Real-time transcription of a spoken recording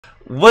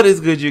What is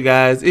good, you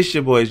guys? It's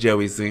your boy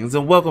Joey Sings,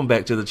 and welcome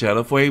back to the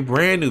channel for a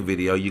brand new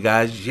video, you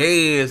guys.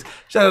 Yes,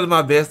 shout out to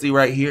my bestie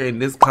right here in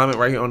this comment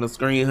right here on the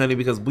screen, honey,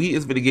 because we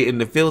is gonna get in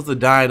the Philza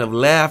dying of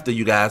laughter,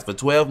 you guys, for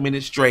 12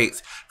 minutes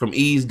straight from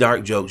E's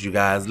dark jokes, you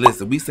guys.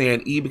 Listen, we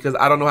saying E because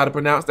I don't know how to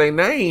pronounce their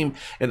name,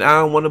 and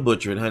I don't want to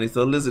butcher it, honey.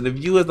 So listen, if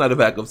you is not a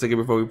backup singer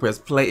before we press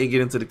play and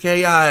get into the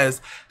chaos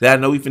that I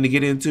know we finna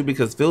get into,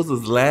 because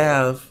Philza's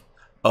laugh,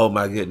 oh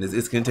my goodness,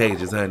 it's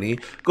contagious, honey.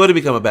 Go to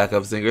become a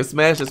backup singer,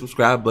 smash the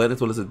subscribe button,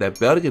 as well as hit that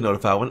bell to get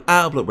notified when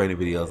I upload brand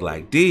new videos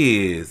like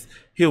this.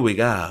 Here we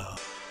go.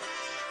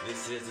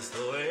 This is the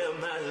story of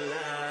my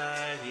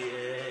life, yeah.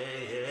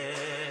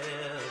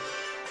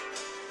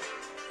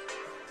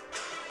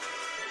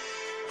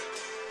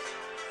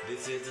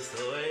 This is the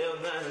story of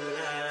my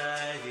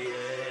life, yeah.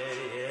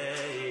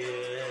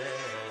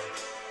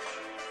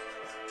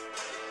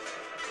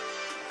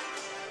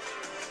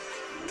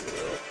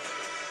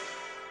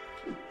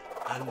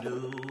 I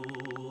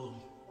knew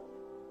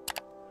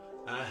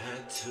I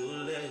had to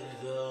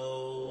let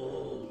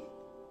go.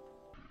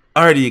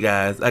 Alrighty, you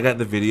guys, I got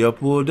the video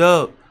pulled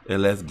up,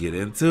 and let's get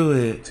into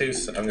it.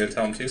 I'm going to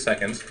tell him 2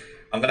 seconds.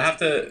 I'm going to have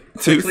to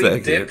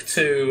quickly dip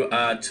to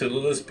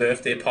Lula's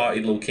birthday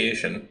party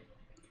location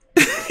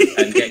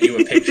and get you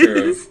a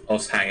picture of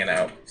us hanging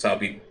out. So I'll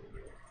be...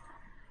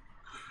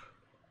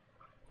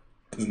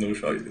 There's no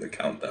shot he's going to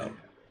count down.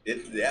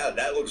 Yeah,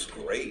 that looks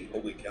great.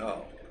 Holy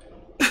cow.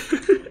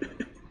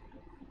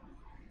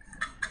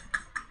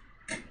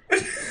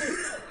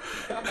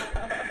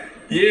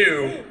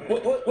 You!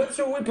 What's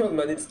your weapon,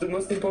 man? It's the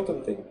most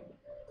important thing.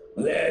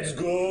 Let's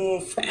go!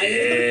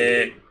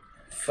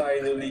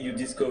 Finally, you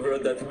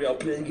discovered that we are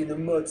playing in a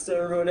mod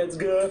server. Let's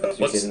go!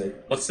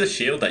 What's the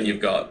shield that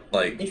you've got?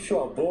 Like, if you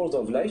are bored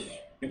of life,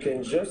 you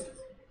can just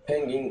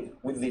hang in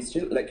with this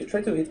shield. Like, you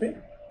try to hit me.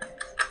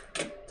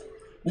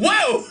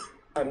 whoa!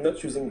 I'm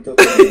not using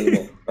totems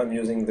anymore. I'm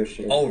using the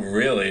shield. Oh,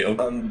 really?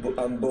 Okay.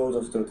 I'm bored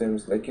of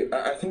totems. Like,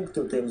 I think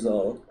totems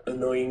are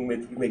annoying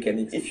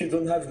mechanics. If you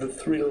don't have the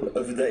thrill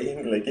of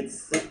dying, like,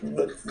 it's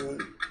not...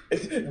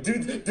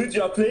 dude,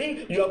 you are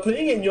playing,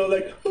 and you're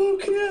like,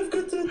 okay, I've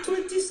got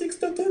 26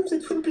 totems.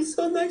 It will be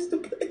so nice to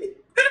play.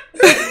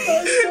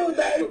 So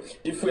nice.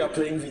 If we are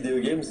playing video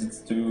games, it's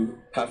to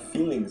have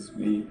feelings.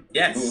 We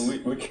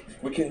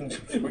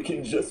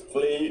can just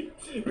play.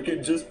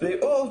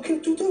 Oh, okay,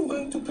 today I'm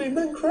going to play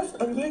Minecraft.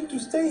 I'm going to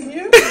stay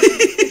here.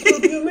 It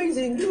will be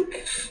amazing. Look,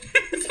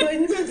 it's my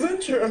new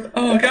adventure.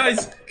 Oh,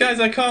 guys,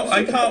 I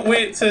can't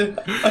wait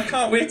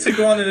to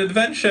go on an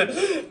adventure.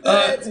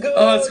 Let's go.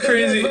 Oh, it's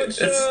crazy.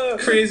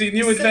 It's crazy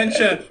new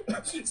adventure.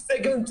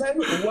 Second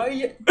time.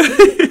 Why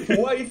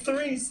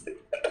 3?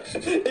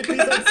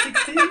 Episode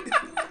 16.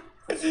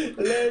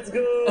 Let's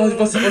go. Oh,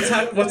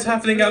 what's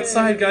happening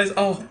outside, guys?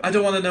 Oh, I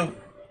don't want to know.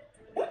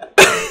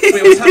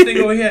 Wait, what's happening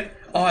over here?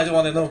 Oh, I don't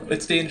want to know.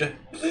 It's danger.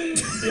 Yeah,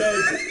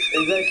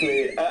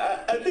 exactly.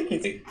 I think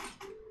it's...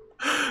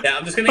 Yeah,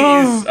 I'm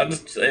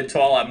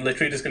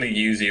literally just gonna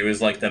use you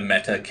as like the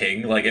meta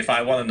king. Like, if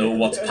I want to know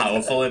what's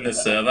powerful in the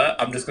server,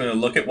 I'm just gonna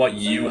look at what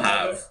you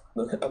have.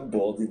 I'm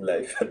bored in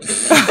life.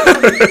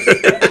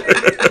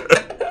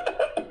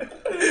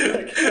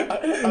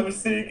 I'm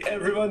seeing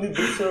everyone in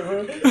the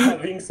server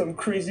having some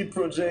crazy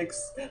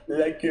projects,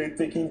 like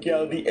taking care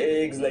of the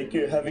eggs, like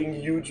having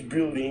huge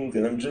buildings,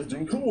 and I'm just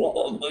doing,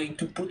 oh, I'm going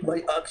to put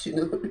my axe in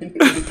a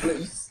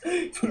place.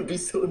 It will be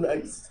so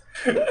nice.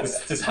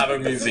 Just have a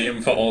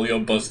museum for all your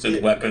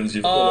busted weapons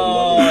you've got.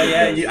 Oh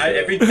yeah,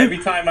 every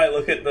time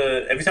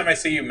I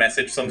see you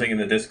message something in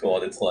the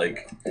Discord, it's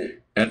like,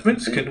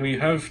 Edmonds, can we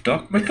have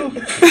dark metal?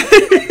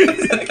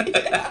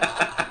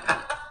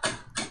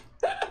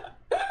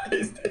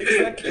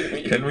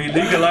 Exactly. Can we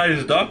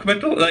legalize dark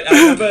metal? Like, I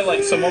remember,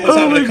 like, someone was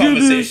having a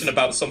conversation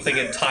about something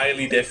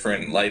entirely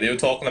different. Like, they were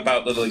talking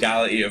about the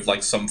legality of,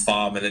 like, some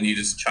farm, and then you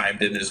just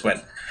chimed in and just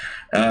went,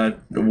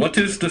 what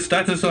is the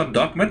status on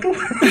dark metal?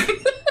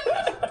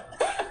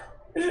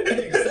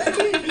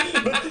 Exactly.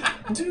 But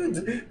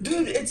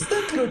dude, it's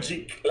not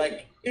logic.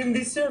 Like, in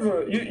this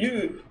server,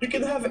 you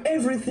can have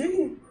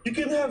everything. You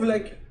can have,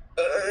 like,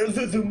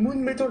 the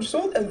moon metal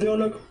sword, and they're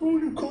like, oh,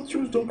 you can't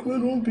use dark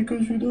metal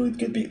because you know it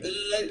can be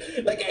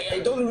like I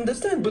don't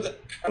understand, but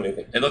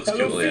it looks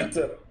cool. Yeah.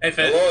 Hey,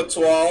 Fit. Hello,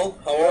 Etoiles.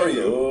 How are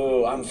you?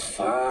 Oh, I'm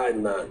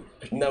fine, man.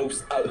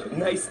 Nice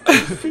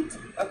outfit.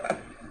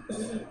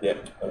 Yeah.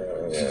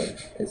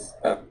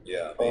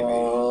 Yeah, maybe.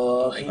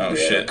 Oh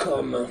shit.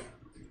 Come.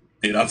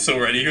 Dude, I'm so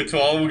ready,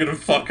 Etoiles. We're gonna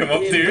fuck him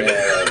up, dude.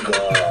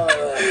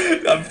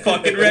 I'm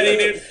fucking ready,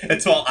 dude.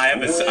 Etoiles, I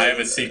have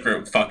a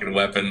secret fucking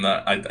weapon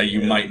that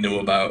you might know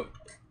about.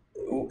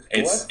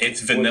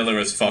 It's vanilla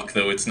as fuck,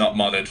 though. It's not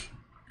modded.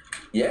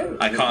 Yeah.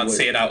 I can't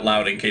say it out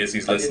loud in case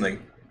he's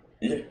listening.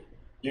 Yeah.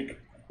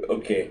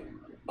 Okay.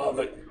 Oh,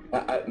 but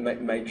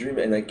my dream,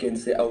 and I can't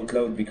say out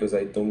loud because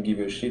I don't give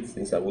a shit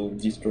since I will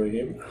destroy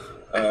him.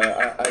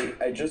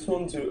 I just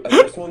want to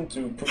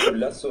put a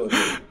lasso on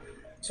him.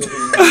 So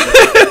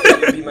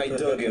he'll be my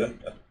dog.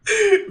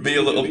 Be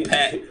a little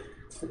pet.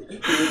 He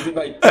will be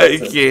my pet. I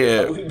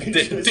can't.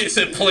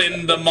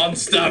 Discipline the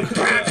monster.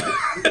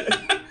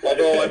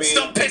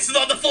 Stop pissing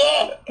on the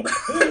floor!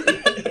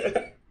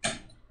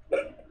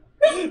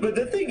 But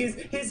the thing is,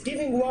 he's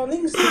giving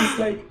warnings since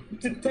like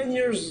 10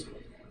 years.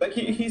 Like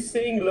he's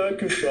saying like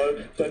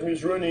time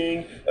is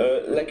running.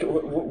 Like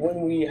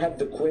when we had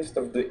the quest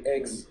of the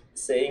eggs,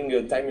 saying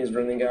time is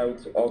running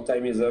out or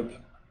time is up.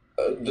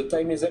 The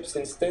time is up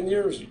since 10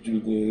 years,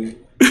 dude.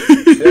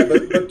 Yeah,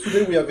 but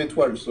today we have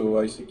Etoiles, so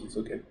I think it's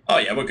okay. Oh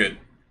yeah, we're good.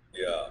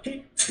 Yeah.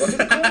 The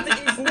code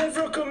is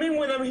never coming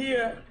when I'm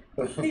here.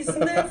 He's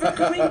never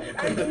coming.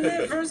 I've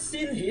never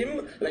seen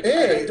him. Like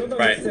I don't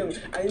understand.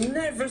 I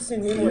never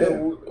seen him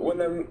when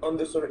I'm on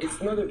the server.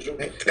 It's not a joke.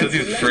 Because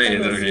he's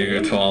afraid of you,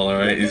 Etoile,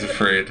 right? He's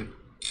afraid.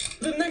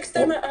 The next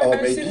time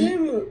I've seen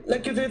him,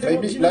 like they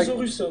were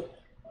dinosaurs.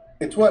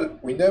 Etoile,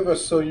 we never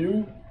saw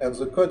you, and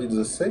the code is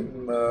the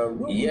same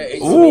room. Yeah,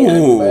 it's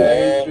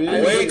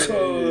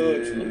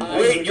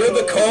Wait, you're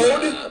the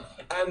code?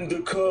 I'm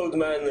the code,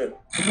 man.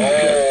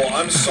 Oh,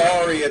 I'm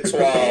sorry,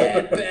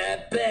 Etoile.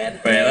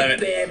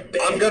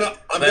 I'm gonna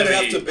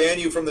have to ban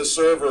you from the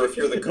server if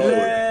you're the code.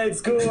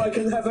 Let's go, I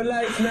can have a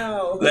life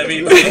now. Let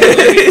me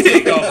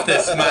take off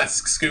this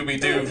mask,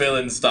 Scooby-Doo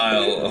villain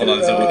style. Hold on,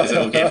 is it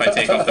okay if I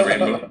take off the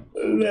rainbow?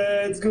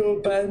 Let's go,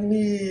 ban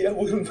me. I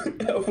will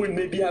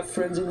maybe have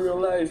friends in real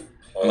life.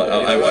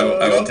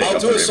 I'll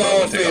do us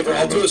all a favor.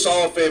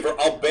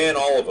 I'll ban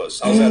all of us.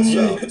 How's that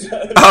sound?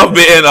 I'll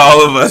ban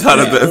all of us. How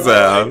does that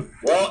sound?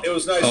 Well, it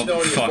was nice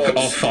knowing you folks.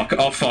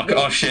 Oh fuck,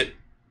 oh shit.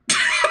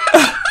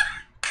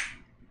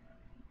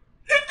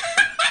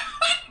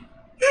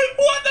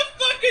 What the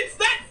fuck is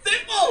that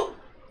symbol?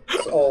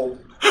 It's all.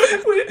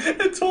 Wait,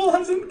 Etoile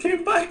hasn't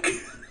came back.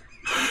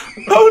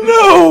 Oh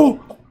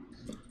no!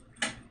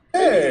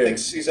 Hey. He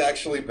thinks he's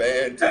actually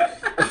banned.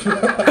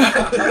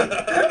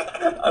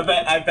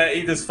 I bet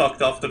he just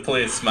fucked off to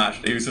play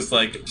Smash. He was just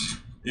like,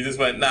 he just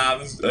went,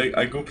 nah,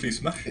 I go play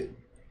Smash.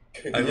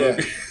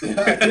 Yeah.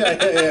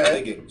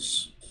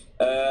 Leggings.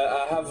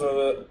 I have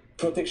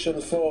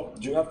protection 4.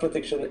 Do you have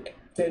protection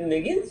 10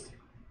 leggings?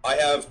 I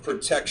have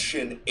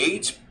protection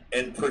 8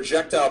 and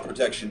projectile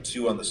protection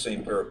 2 on the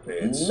same pair of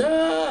pants.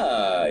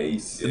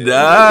 Nice.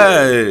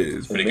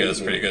 Nice. Pretty good. It's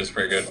pretty good. It's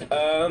pretty good.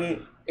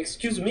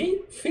 Excuse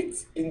me,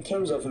 fit in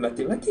terms of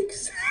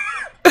mathematics.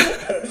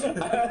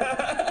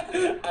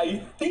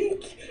 I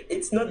think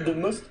it's not the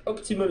most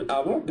optimal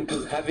armor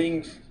because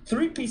having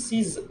 3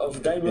 pieces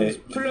of diamonds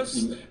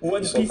plus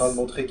 1 piece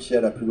montrer qui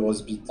a la plus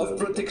grosse bite. of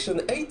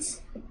protection 8.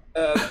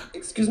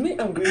 Excuse me,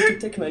 I'm going to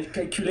take my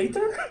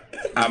calculator.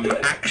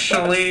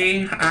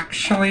 Actually,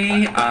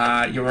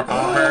 your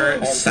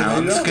armor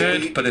sounds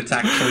good, but it's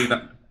actually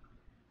not.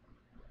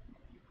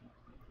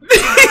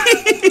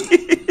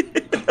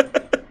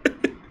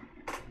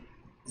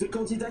 The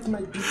candidate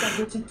might be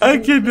targeted. I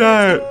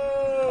cannot.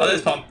 Oh,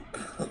 there's Pump.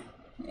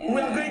 We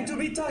are going to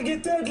be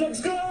targeted.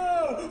 Let's go!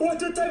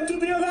 What a time to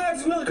be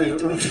alive! We are going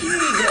to be killed.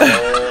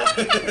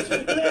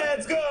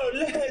 Let's go!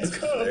 Let's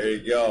go! There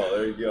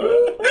you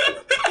go.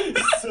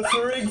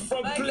 Suffering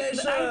from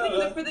pleasure. I think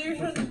the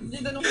Federation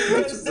didn't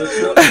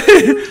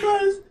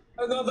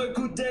Another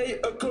good day,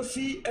 a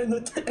coffee and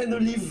a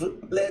leaf.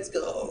 Let's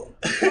go.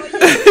 Oh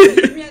yeah,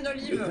 give me an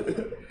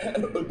olive.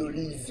 An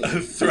olive.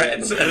 A threat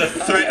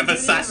of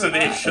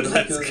assassination.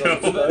 Let's go.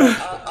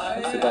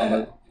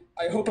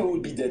 I hope I will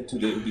be dead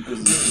today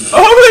because. Oh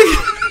my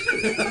we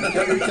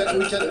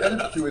can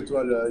help you,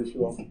 Etoile, if you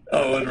want.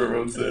 Oh, and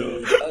Ramon sale.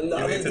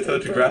 You need to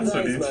touch grass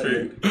on each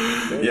tree.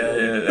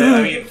 Yeah.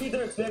 I mean,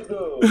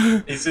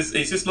 he's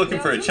just looking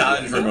for a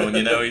challenge, Ramon.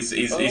 You know, he's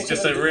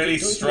just a really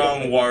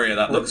strong warrior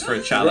that looks for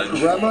a challenge.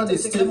 Ramon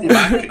is still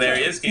Back there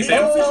he is. Can you see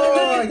him?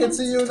 Oh, I can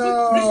see you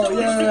now.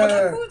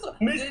 Yeah.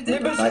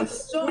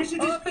 Nice.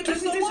 Faites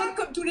sur moi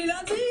comme tous les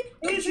lundis.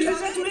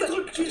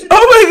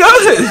 Oh my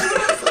god!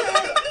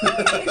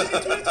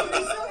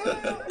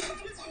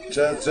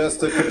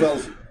 Just a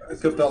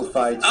couple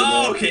fights.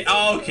 Oh, okay.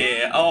 Oh,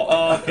 okay.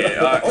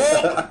 Alright.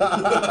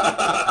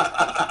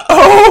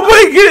 Oh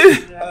my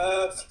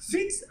god!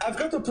 Fitz, I've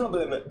got a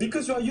problem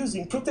because you are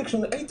using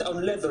protection 8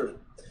 on leather,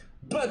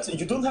 but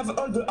you don't have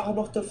all the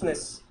armor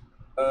toughness.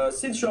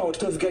 Since you are a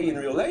tough guy in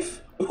real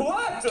life.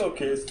 What?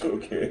 Okay, it's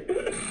okay.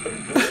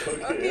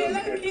 Okay.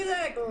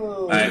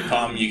 Alright,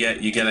 Palm, you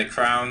get a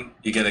crown.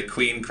 You get a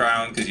queen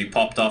crown because you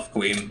popped off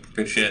queen.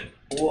 Good shit.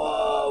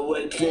 Wow,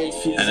 well played,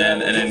 Philza. And then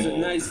That's a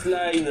nice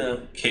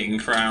line. King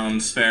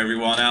crowns for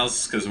everyone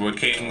else because we're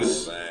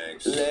kings.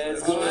 Thanks.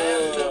 Let's go.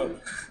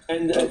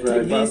 And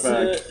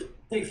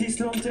take this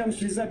lantern,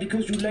 Philza,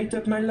 because you light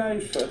up my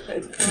life.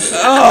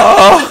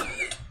 Oh!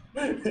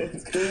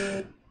 Let's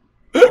go.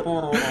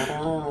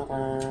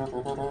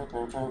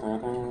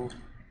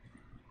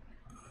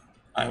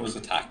 I was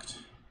attacked.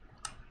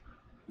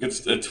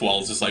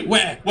 Etoile's just like,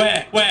 where?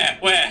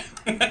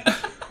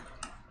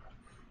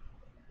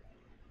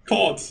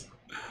 Chords.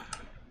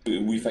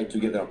 We fight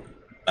together.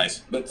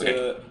 Nice. But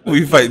Okay.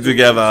 We fight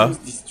together.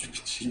 this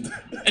stupid shit.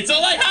 It's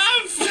all I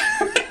have!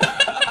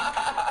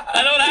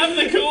 I don't have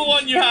the cool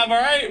one you have,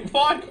 alright?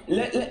 Fuck!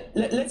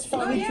 Let's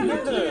farm it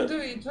together. Do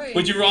it.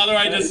 Would you rather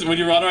I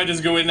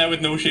just go in there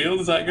with no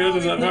shield? Is that good?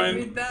 Is that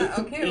fine?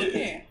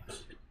 Okay.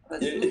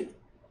 That's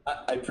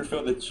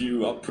prefer that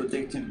you are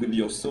protected with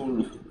your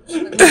soul.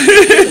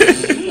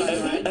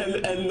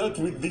 and not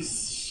with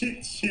this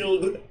shit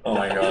shield. Oh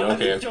my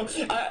god, okay.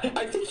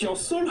 I think your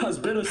soul has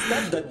better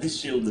stats than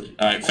this shield.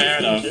 Alright, fair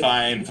enough.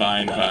 Fine,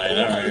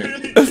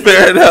 alright.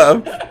 Fair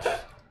enough.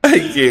 I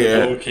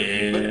can't.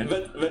 Okay.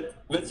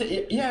 But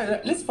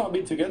yeah, let's farm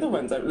it together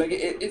one time. Like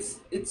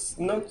it's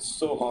not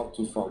so hard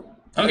to farm.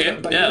 Okay,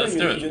 yeah, let's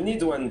do it. You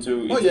need one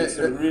to. Oh yeah, it's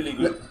really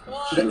good.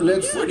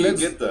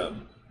 Let's get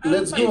them.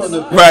 Let's go on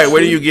the Right,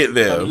 where do you get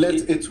them?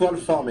 Let Etoile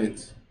farm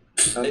it.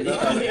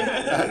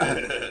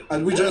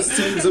 And we just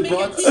take the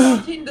bots.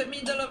 In the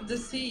middle of the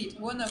seat.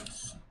 One of.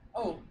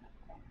 Oh.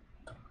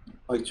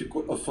 Like you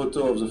a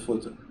photo of the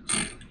photo.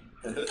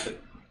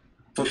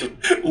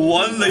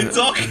 What are they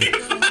talking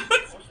about?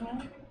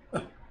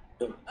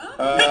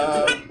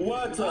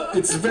 What?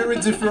 It's very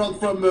different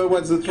from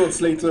what the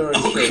translator is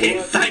Okay,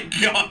 showing. thank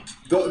God.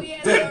 Don't worry,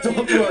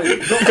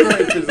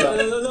 Philza.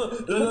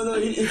 No,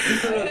 it's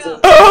different.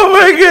 Oh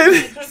my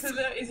goodness. The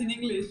translator is in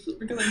English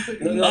because I'm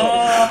talking.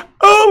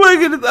 Oh my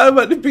goodness. I'm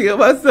about to pee on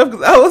myself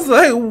because I was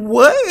like,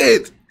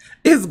 what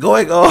is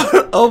going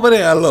on over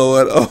there,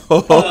 Lord? That's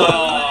of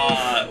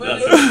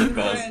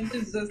course.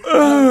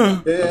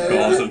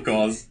 Of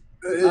course.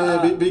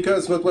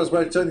 Because what was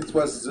written, it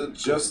was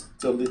just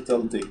a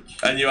little dick.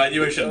 I knew I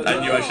shouldn't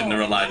have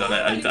relied on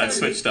it. I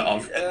switched it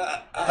off.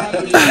 I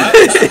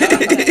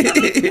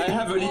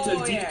have a little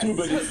dick too,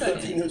 but it's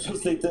not in the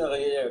translator.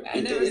 I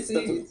never see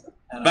it.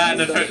 Man,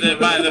 the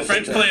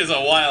French players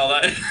are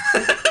wild.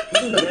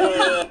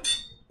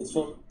 It's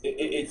a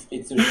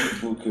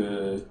shit book.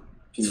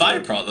 It's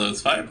Fire Pro though.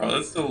 It's Fire Pro.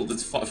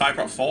 It's Fire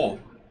Pro 4.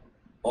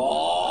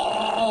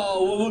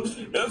 Oh,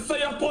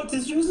 Firepot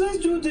is useless,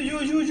 dude. You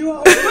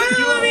are. No.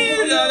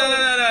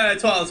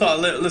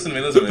 Listen to me.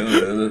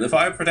 The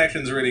fire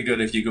protection is really good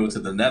if you go to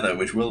the Nether,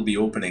 which will be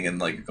opening in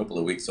like a couple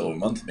of weeks or a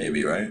month,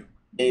 maybe, right?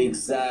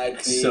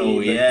 Exactly. So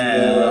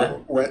yeah.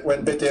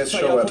 When BTS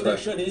show Fire up.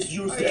 protection is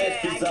useless,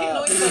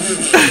 Philza.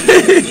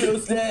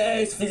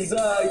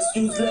 It's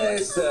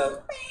useless.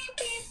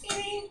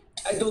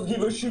 I don't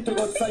give a shit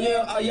about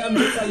fire. I am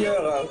the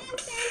fire.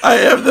 I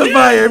am the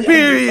fire,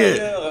 period.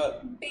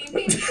 Do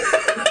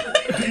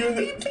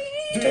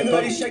you know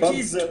Alicia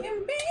Keys?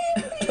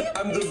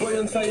 I'm the boy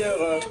on fire.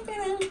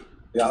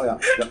 Yeah.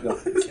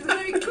 It's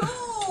very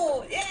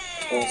cool. Yeah.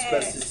 On se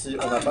place ici,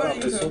 on n'a pas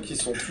l'impression qu'ils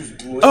sont tous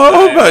bourrés.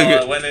 Oh my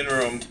god. When in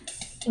Rome.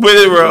 With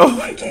it, bro.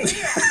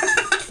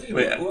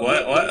 Wait,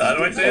 what? How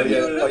do I say it?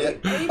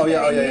 Oh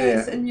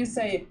yeah. And you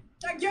say,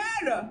 ta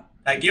gueule.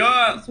 Like you.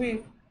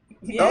 Sweet.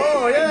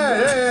 Oh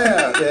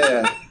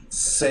yeah.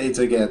 Say it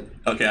again.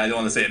 Okay, I don't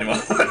want to say it anymore.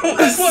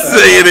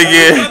 Say it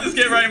again. I'll just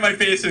get right in my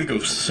face and go,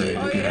 say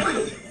it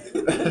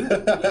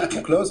again.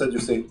 Too close and you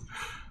say,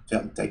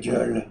 ferme ta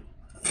gueule.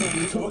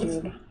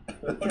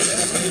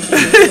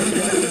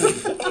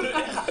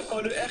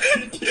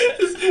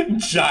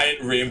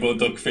 Giant rainbow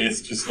duck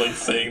face just like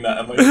saying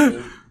that in my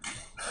face.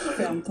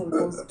 Ferme ton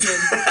grosse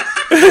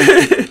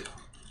gueule.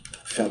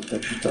 Ferme ta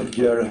putain de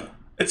gueule.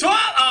 It's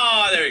what?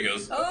 Oh, there he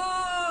goes. Oh.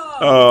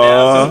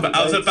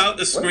 I was about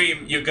to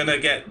scream, you're gonna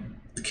get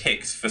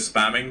kicked for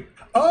spamming.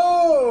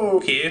 Oh!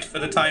 Okay, for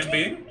the time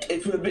being.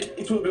 It will be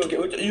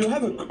okay. You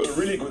have a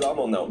really good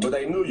armor now, but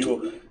I know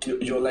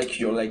you're like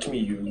me.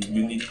 You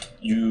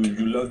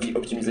love the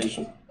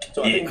optimization.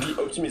 So I think the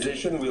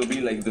optimization will be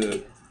like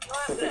the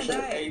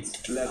professional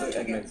 8 level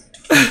eggnet.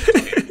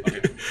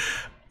 Okay.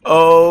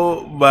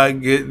 Oh my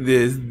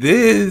goodness.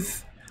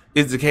 This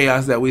is the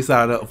chaos that we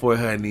signed up for,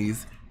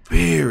 honeys.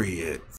 Period.